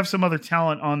 obviously they have some other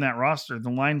talent on that roster.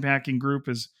 The linebacking group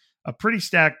is a pretty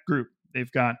stacked group.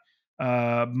 They've got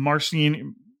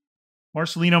Marcelino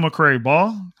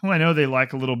McCrary-Ball, who I know they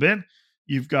like a little bit.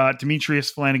 You've got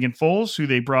Demetrius Flanagan-Foles, who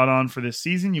they brought on for this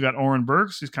season. You got Oren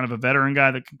Burks, who's kind of a veteran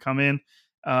guy that can come in.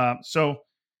 So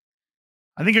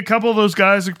I think a couple of those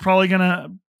guys are probably going to,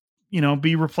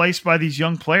 be replaced by these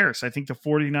young players. I think the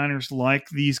 49ers like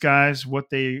these guys, what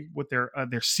their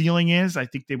ceiling is. I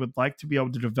think they would like to be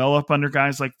able to develop under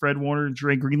guys like Fred Warner and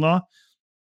Dre Greenlaw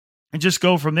and just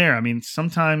go from there. I mean,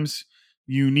 sometimes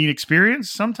you need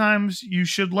experience. Sometimes you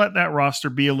should let that roster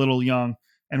be a little young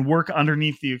and work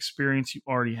underneath the experience you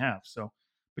already have. So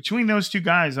between those two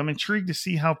guys, I'm intrigued to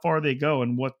see how far they go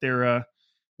and what their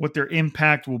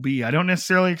impact will be. I don't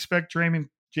necessarily expect Jalen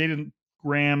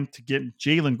Graham to get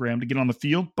on the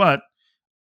field, but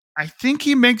I think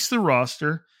he makes the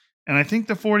roster, and I think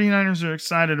the 49ers are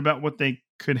excited about what they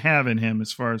could have in him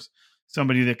as far as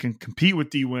somebody that can compete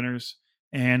with D. Winters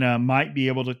and might be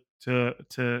able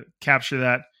to capture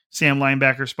that Sam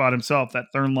linebacker spot himself, that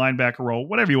 3rd linebacker role,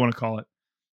 whatever you want to call it.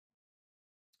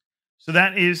 So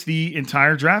that is the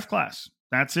entire draft class.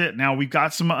 That's it. Now we've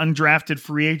got some undrafted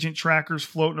free agent trackers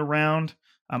floating around.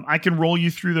 I can roll you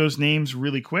through those names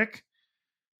really quick.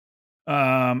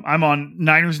 I'm on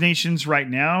Niners Nations right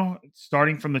now.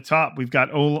 Starting from the top, we've got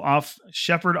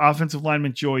Shepherd offensive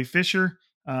lineman Joey Fisher.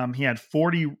 He had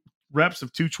 40 reps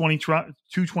of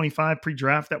 225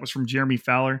 pre-draft. That was from Jeremy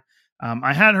Fowler.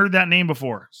 I hadn't heard that name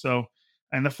before.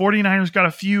 And the 49ers got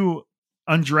a few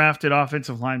undrafted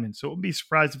offensive linemen, so it would be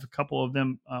surprised if a couple of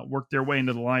them worked their way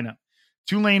into the lineup.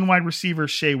 Tulane wide receiver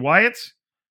Shea Wyatt.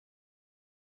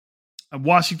 A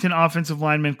Washington offensive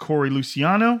lineman Corey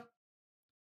Luciano.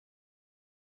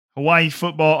 Hawaii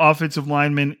football offensive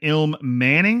lineman Ilm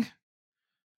Manning.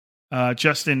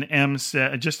 Justin M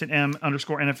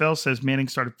 _NFL says Manning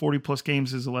started 40 plus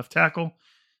games as a left tackle.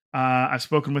 I've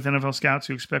spoken with NFL scouts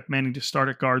who expect Manning to start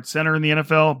at guard center in the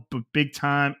NFL, but big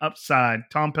time upside.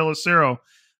 Tom Pelissero,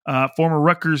 former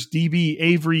Rutgers DB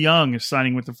Avery Young is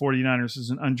signing with the 49ers as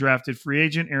an undrafted free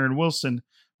agent. Aaron Wilson,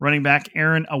 running back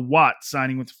Aaron Awatt,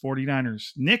 signing with the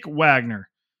 49ers. Nick Wagner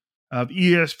of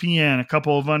ESPN, a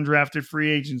couple of undrafted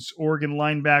free agents, Oregon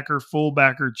linebacker,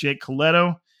 fullbacker Jake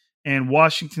Coletto, and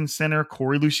Washington center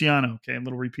Corey Luciano. Okay, a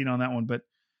little repeat on that one, but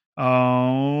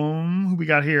who we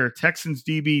got here? Texans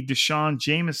DB Deshaun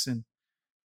Jameson.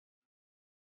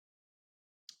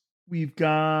 We've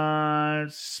got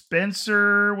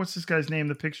Spencer. What's this guy's name?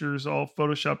 The picture is all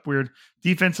Photoshopped weird.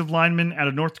 Defensive lineman out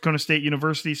of North Dakota State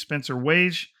University, Spencer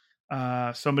Wage.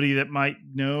 Somebody that might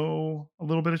know a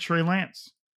little bit of Trey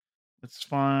Lance. Let's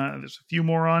find. There's a few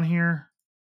more on here.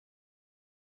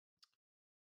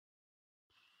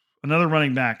 Another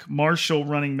running back, Marshall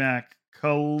running back,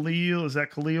 Khalil. Is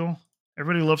that Khalil?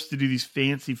 Everybody loves to do these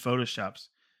fancy Photoshops.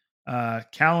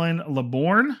 Callan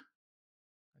Laborn. I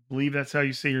believe that's how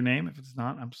you say your name. If it's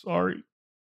not, I'm sorry.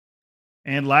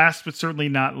 And last but certainly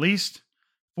not least,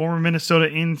 former Minnesota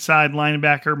inside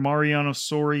linebacker Mariano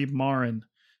Sori-Marin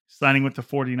signing with the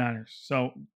 49ers.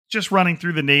 So just running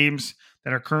through the names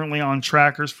that are currently on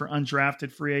trackers for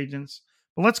undrafted free agents.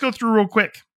 But let's go through real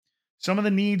quick. Some of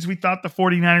the needs we thought the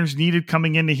 49ers needed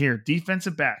coming into here.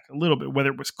 Defensive back, a little bit.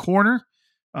 Whether it was corner,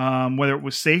 whether it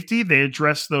was safety, they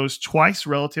addressed those twice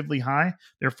relatively high.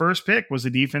 Their first pick was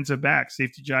a defensive back,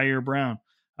 safety Jair Brown.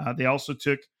 They also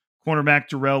took cornerback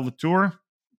Darrell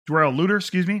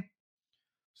Luter.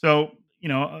 So,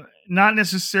 not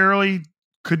necessarily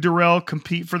could Darrell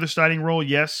compete for the starting role?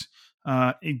 Yes.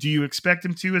 Do you expect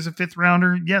him to as a fifth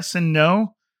rounder? Yes and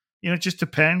no. It just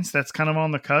depends. That's kind of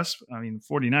on the cusp. I mean,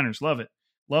 49ers love it.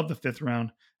 Love the fifth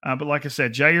round. But like I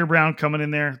said, Jair Brown coming in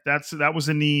there, that was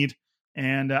a need.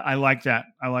 And I like that.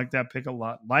 I like that pick a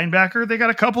lot. Linebacker, they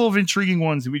got a couple of intriguing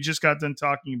ones that we just got done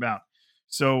talking about.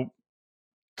 So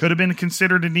could have been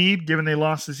considered a need given they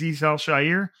lost to Azeez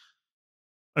Al-Shaair.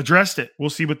 Addressed it. We'll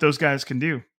see what those guys can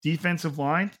do. Defensive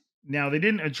line. Now, they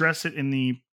didn't address it in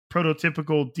the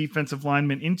prototypical defensive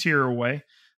lineman interior way,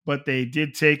 but they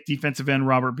did take defensive end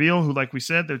Robert Beal, who, like we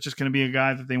said, they're just going to be a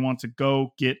guy that they want to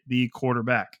go get the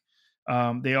quarterback.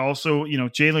 They also,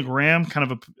 Jalen Graham,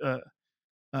 kind of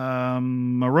a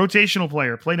rotational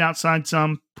player, played outside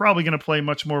some, probably going to play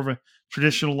much more of a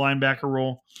traditional linebacker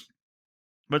role,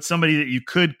 but somebody that you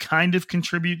could kind of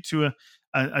contribute to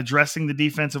addressing the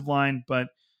defensive line, but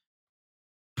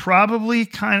probably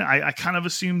I kind of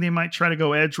assume they might try to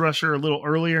go edge rusher a little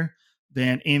earlier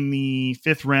than in the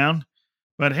fifth round.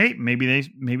 But hey, maybe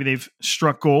they've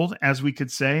struck gold, as we could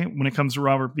say, when it comes to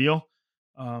Robert Beal.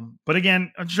 But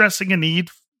again, addressing a need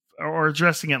or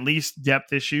addressing at least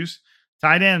depth issues.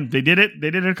 Tight end, they did it. They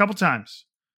did it a couple times.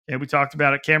 Yeah, we talked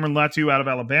about it. Cameron Latu out of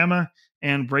Alabama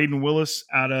and Braden Willis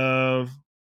out of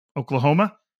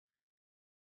Oklahoma.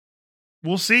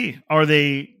 We'll see. Are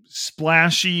they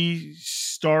splashy,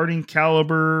 starting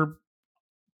caliber,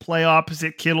 play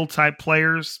opposite Kittle type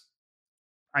players?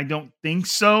 I don't think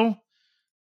so.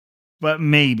 But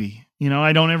maybe,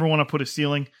 I don't ever want to put a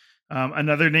ceiling.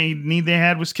 Another need they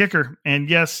had was kicker. And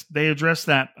yes, they addressed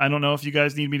that. I don't know if you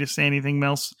guys need me to say anything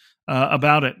else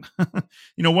about it.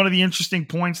 One of the interesting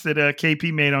points that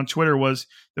KP made on Twitter was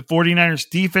the 49ers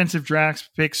defensive draft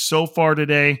picks so far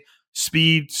today.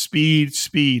 Speed.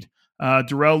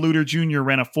 Darrell Luter Jr.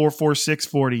 ran a 4.46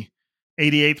 40,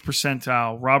 88th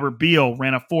percentile. Robert Beal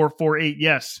ran a 4.48.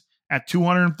 Yes. At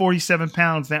 247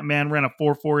 pounds, that man ran a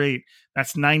 4.48.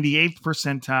 That's 98th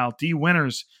percentile. D.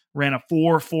 Winters ran a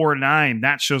 4.49.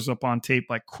 That shows up on tape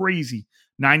like crazy.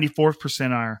 94th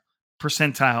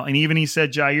percentile. And even he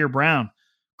said Jair Brown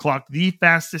clocked the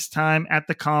fastest time at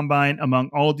the combine among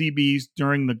all DBs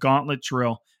during the gauntlet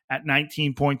drill at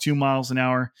 19.2 miles an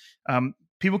hour.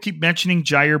 People keep mentioning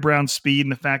Jair Brown's speed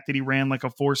and the fact that he ran like a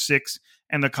 4.6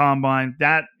 and the combine.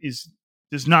 That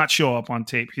does not show up on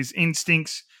tape. His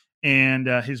instincts and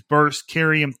his burst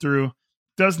carry him through.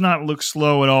 Does not look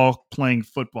slow at all playing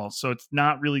football. So it's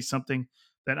not really something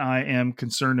that I am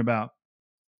concerned about.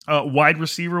 Wide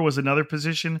receiver was another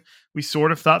position we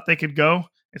sort of thought they could go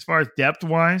as far as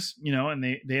depth-wise, and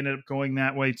they ended up going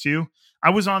that way too. I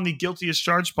was on the Guilty as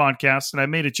Charged podcast, and I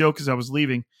made a joke as I was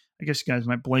leaving. I guess you guys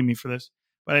might blame me for this.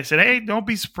 But I said, hey, don't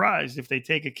be surprised if they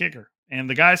take a kicker. And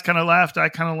the guys kind of laughed. I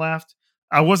kind of laughed.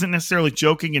 I wasn't necessarily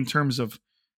joking in terms of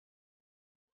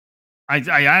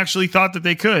I actually thought that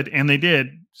they could, and they did.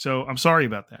 So I'm sorry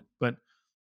about that. But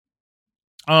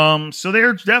So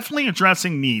they're definitely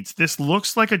addressing needs. This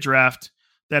looks like a draft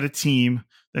that a team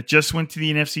that just went to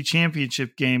the NFC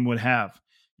Championship game would have.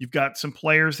 You've got some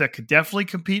players that could definitely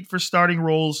compete for starting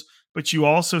roles, but you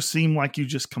also seem like you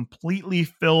just completely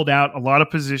filled out a lot of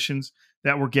positions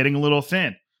that were getting a little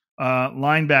thin.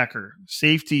 Linebacker,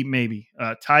 safety, maybe,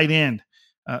 tight end.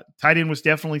 Tight end was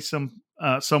definitely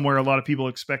somewhere a lot of people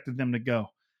expected them to go.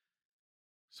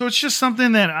 So it's just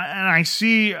something that I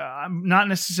see. I'm not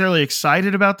necessarily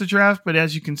excited about the draft, but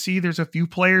as you can see, there's a few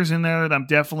players in there that I'm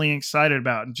definitely excited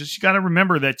about. And just you got to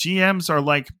remember that GMs are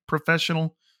like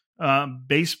professional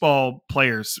baseball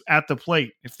players at the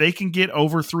plate. If they can get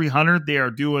over 300, they are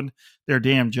doing their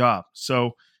damn job.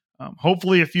 So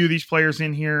hopefully a few of these players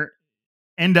in here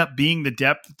end up being the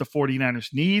depth that the 49ers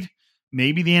need.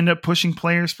 Maybe they end up pushing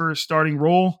players for a starting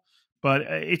role, but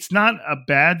it's not a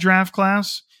bad draft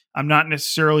class. I'm not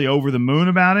necessarily over the moon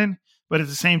about it, but at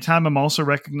the same time, I'm also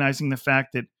recognizing the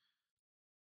fact that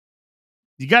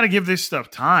you got to give this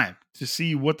stuff time to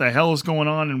see what the hell is going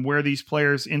on and where these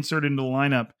players insert into the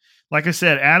lineup. Like I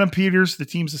said, Adam Peters, the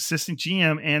team's assistant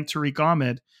GM, and Tariq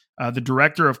Ahmed, the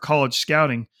director of college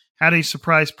scouting, had a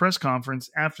surprise press conference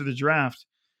after the draft,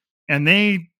 and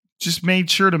they just made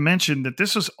sure to mention that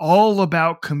this was all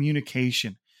about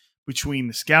communication between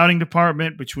the scouting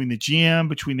department, between the GM,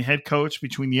 between the head coach,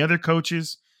 between the other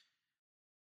coaches.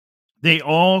 They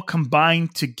all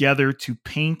combined together to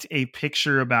paint a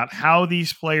picture about how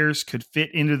these players could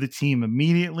fit into the team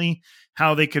immediately,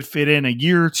 how they could fit in a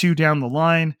year or two down the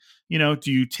line. You know,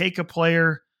 do you take a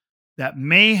player that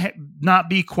may not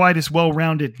be quite as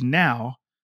well-rounded now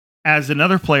as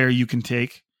another player you can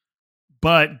take,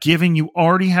 but given you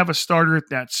already have a starter at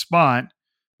that spot,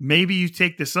 maybe you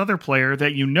take this other player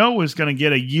that you know is going to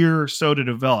get a year or so to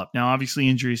develop. Now, obviously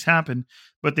injuries happen,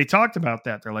 but they talked about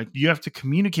that. They're like, you have to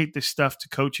communicate this stuff to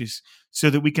coaches so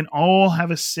that we can all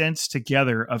have a sense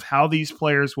together of how these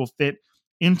players will fit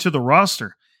into the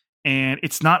roster. And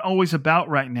it's not always about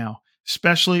right now,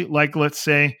 especially like, let's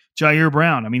say, Jair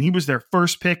Brown. I mean, he was their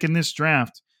first pick in this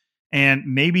draft. And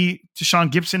maybe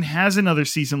Tashaun Gibson has another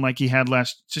season like he had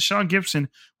last. Tashaun Gibson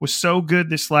was so good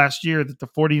this last year that the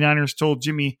 49ers told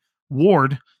Jimmy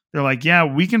Ward, they're like, yeah,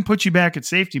 we can put you back at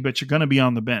safety, but you're going to be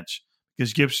on the bench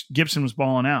because Gibson was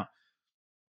balling out.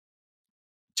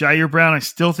 Jair Brown, I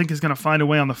still think is going to find a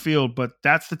way on the field, but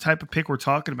that's the type of pick we're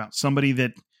talking about. Somebody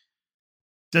that,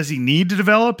 does he need to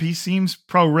develop? He seems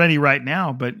pro ready right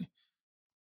now, but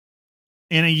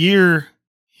in a year,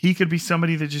 he could be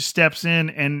somebody that just steps in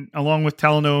and, along with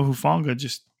Talanoa Hufanga,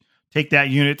 just take that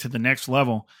unit to the next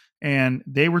level. And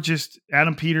they were just,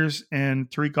 Adam Peters and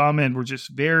Tariq Ahmed were just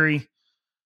very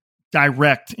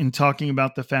direct in talking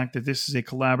about the fact that this is a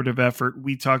collaborative effort.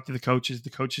 We talk to the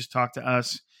coaches talk to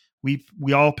us. We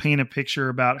all paint a picture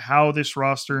about how this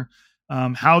roster,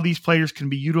 how these players can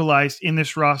be utilized in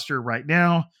this roster right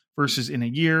now versus in a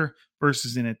year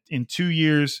versus in 2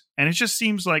 years. And it just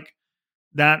seems like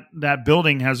that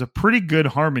building has a pretty good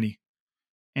harmony.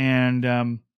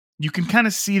 And you can kind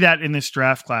of see that in this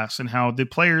draft class and how the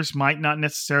players might not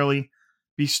necessarily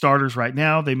be starters right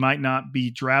now. They might not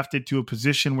be drafted to a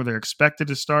position where they're expected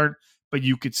to start, but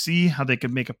you could see how they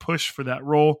could make a push for that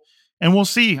role. And we'll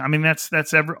see. I mean,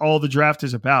 that's all the draft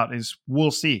is about, is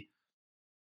we'll see.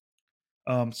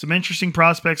 Some interesting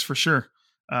prospects for sure.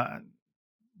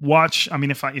 Watch, I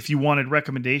mean, if you wanted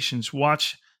recommendations,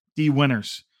 watch Dee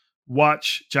Winters.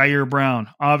 Watch Jair Brown,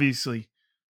 obviously.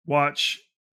 Watch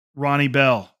Ronnie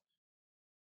Bell.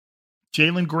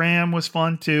 Jalen Graham was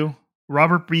fun too.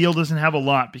 Robert Beal doesn't have a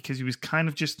lot because he was kind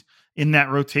of just in that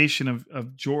rotation of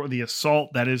the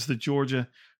assault that is the Georgia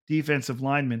defensive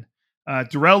lineman.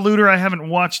 Darrell Luter, I haven't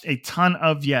watched a ton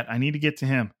of yet. I need to get to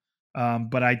him.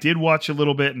 But I did watch a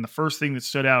little bit, and the first thing that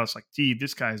stood out is like, gee,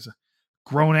 this guy's a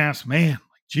grown-ass man.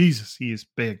 Like, Jesus, he is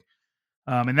big.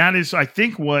 And that is, I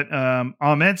think, what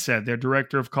Ahmed said, their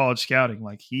director of college scouting.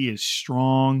 Like, he is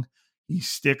strong. He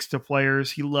sticks to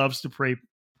players. He loves to play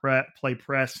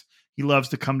press. He loves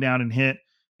to come down and hit.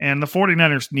 And the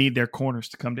 49ers need their corners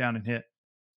to come down and hit.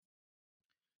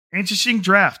 Interesting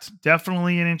draft.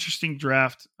 Definitely an interesting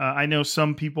draft. I know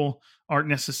some people aren't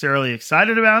necessarily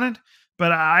excited about it,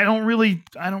 but I don't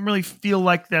really feel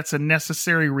like that's a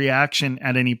necessary reaction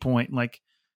at any point. Like,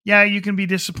 yeah, you can be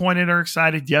disappointed or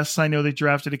excited. Yes, I know they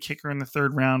drafted a kicker in the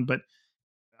third round, but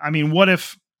I mean, what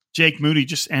if Jake Moody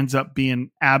just ends up being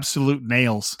absolute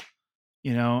nails?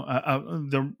 You know,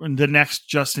 the next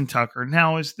Justin Tucker.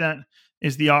 Now, are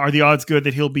the odds good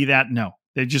that he'll be that? No,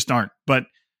 they just aren't. But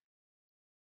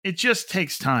it just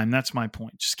takes time. That's my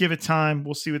point. Just give it time.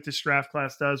 We'll see what this draft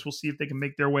class does. We'll see if they can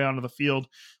make their way onto the field.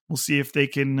 We'll see if they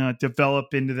can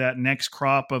develop into that next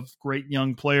crop of great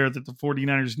young player that the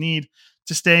 49ers need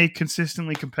to stay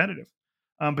consistently competitive.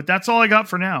 But that's all I got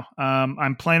for now.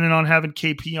 I'm planning on having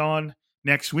KP on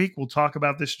next week. We'll talk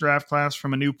about this draft class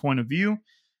from a new point of view.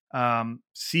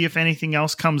 See if anything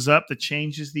else comes up that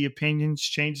changes the opinions,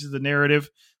 changes the narrative.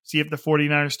 See if the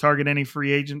 49ers target any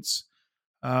free agents.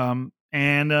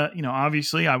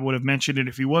 Obviously I would have mentioned it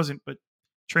if he wasn't, but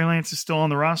Trey Lance is still on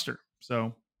the roster.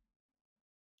 So,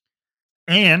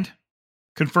 and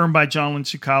confirmed by John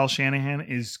Lynch, Kyle Shanahan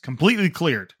is completely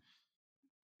cleared,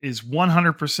 is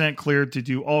 100% cleared to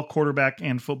do all quarterback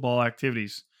and football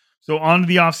activities. So on to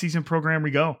the offseason program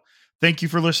we go. Thank you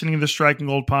for listening to the Striking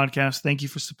Gold podcast. Thank you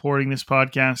for supporting this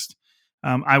podcast.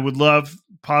 I would love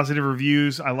positive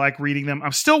reviews. I like reading them.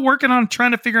 I'm still working on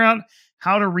trying to figure out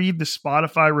how to read the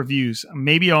Spotify reviews.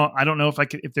 Maybe I don't know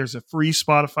if there's a free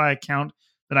Spotify account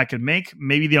that I could make.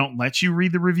 Maybe they don't let you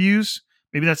read the reviews.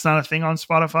 Maybe that's not a thing on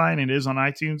Spotify and it is on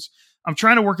iTunes. I'm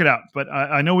trying to work it out, but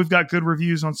I know we've got good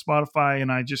reviews on Spotify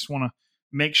and I just want to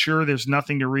make sure there's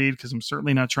nothing to read because I'm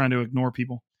certainly not trying to ignore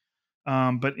people.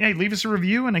 But hey, leave us a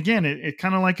review. And again, it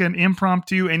kind of like an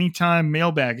impromptu anytime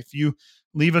mailbag. If you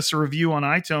leave us a review on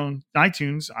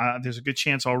iTunes, there's a good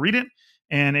chance I'll read it.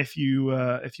 And if you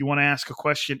want to ask a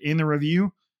question in the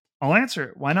review, I'll answer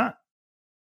it. Why not?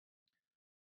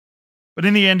 But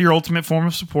in the end, your ultimate form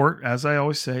of support, as I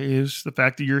always say, is the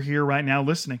fact that you're here right now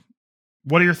listening.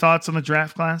 What are your thoughts on the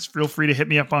draft class? Feel free to hit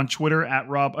me up on Twitter at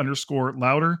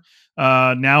Rob_Lauder.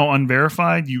 Now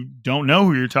unverified. You don't know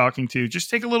who you're talking to. Just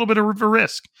take a little bit of a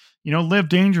risk. Live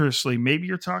dangerously. Maybe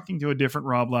you're talking to a different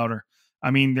Rob Lauder.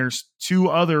 I mean, there's 2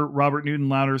 other Robert Newton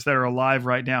Louders that are alive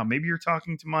right now. Maybe you're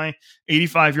talking to my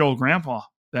 85-year-old grandpa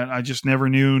that I just never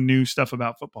knew stuff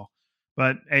about football.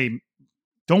 But hey,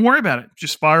 don't worry about it.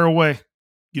 Just fire away.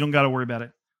 You don't got to worry about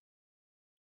it.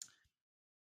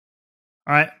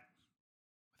 All right.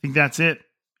 I think that's it.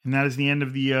 And that is the end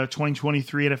of the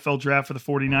 2023 NFL draft for the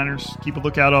 49ers. Keep a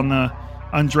lookout on the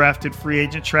undrafted free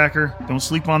agent tracker. Don't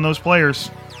sleep on those players.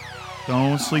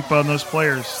 Don't sleep on those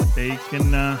players. They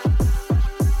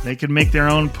can make their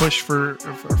own push for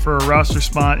a roster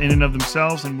spot in and of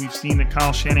themselves. And we've seen that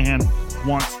Kyle Shanahan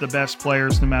wants the best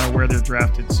players no matter where they're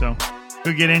drafted. So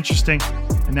could get interesting.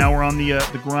 And now we're on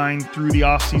the grind through the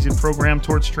offseason program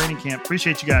towards training camp.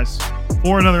 Appreciate you guys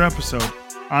for another episode.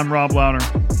 I'm Rob Lauder.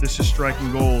 This is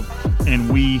Striking Gold,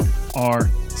 and we are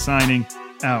signing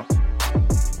out.